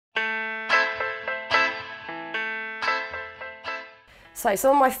So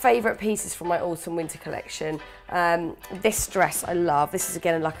some of my favourite pieces from my autumn winter collection. This dress I love. This is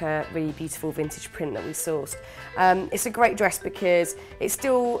again like a really beautiful vintage print that we sourced. It's a great dress because it's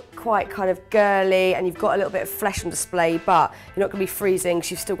still quite kind of girly and you've got a little bit of flesh on display, but you're not going to be freezing because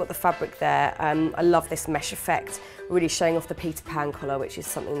you've still got the fabric there. I love this mesh effect, really showing off the Peter Pan collar, which is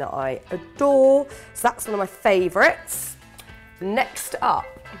something that I adore. So that's one of my favourites. Next up,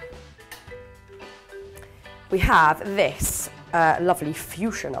 we have this lovely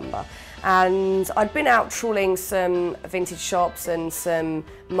fuchsia number, and I'd been out trawling some vintage shops and some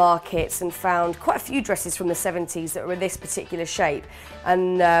markets and found quite a few dresses from the 70s that were this particular shape,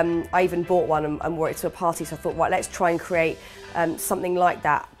 and I even bought one and wore it to a party, so I thought, right, let's try and create something like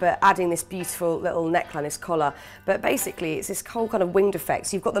that, but adding this beautiful little neckline, this collar. But basically it's this whole kind of winged effect.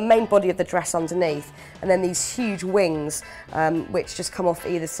 So you've got the main body of the dress underneath and then these huge wings which just come off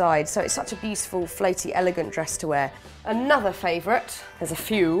either side. So it's such a beautiful, floaty, elegant dress to wear. Another favourite, there's a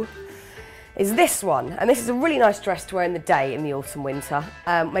few, is this one. And this is a really nice dress to wear in the day in the autumn winter,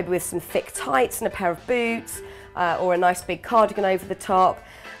 maybe with some thick tights and a pair of boots or a nice big cardigan over the top.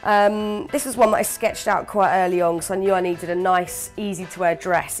 This is one that I sketched out quite early on because I knew I needed a nice, easy to wear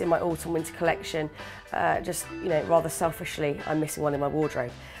dress in my autumn winter collection. Just, you know, rather selfishly, I'm missing one in my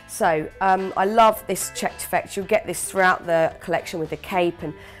wardrobe. So I love this checked effect. You'll get this throughout the collection with the cape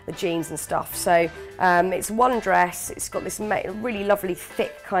and the jeans and stuff. So it's one dress, it's got this really lovely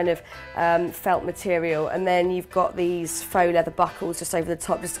thick kind of felt material, and then you've got these faux leather buckles just over the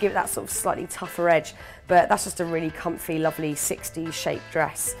top just to give it that sort of slightly tougher edge. But that's just a really comfy, lovely 60s shaped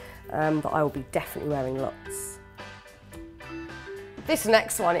dress that I will be definitely wearing lots. This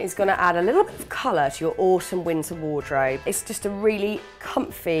next one is going to add a little bit of colour to your autumn winter wardrobe. It's just a really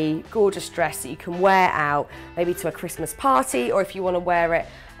comfy, gorgeous dress that you can wear out, maybe to a Christmas party, or if you want to wear it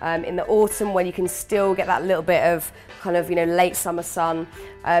in the autumn when you can still get that little bit of kind of, you know, late summer sun.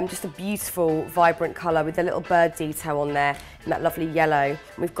 Just a beautiful, vibrant colour with a little bird detail on there and that lovely yellow.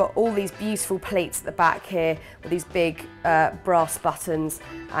 And we've got all these beautiful pleats at the back here with these big brass buttons,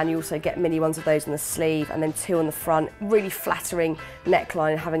 and you also get mini ones of those on the sleeve and then two on the front. Really flattering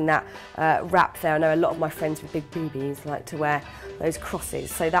neckline, having that wrap there. I know a lot of my friends with big boobies like to wear those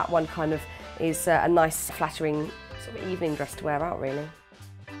crosses, so that one kind of is a nice, flattering sort of evening dress to wear out, really.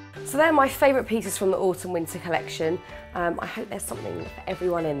 So they're my favourite pieces from the autumn winter collection. I hope there's something for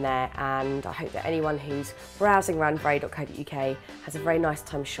everyone in there, and I hope that anyone who's browsing around very.co.uk has a very nice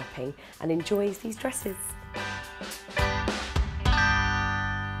time shopping and enjoys these dresses.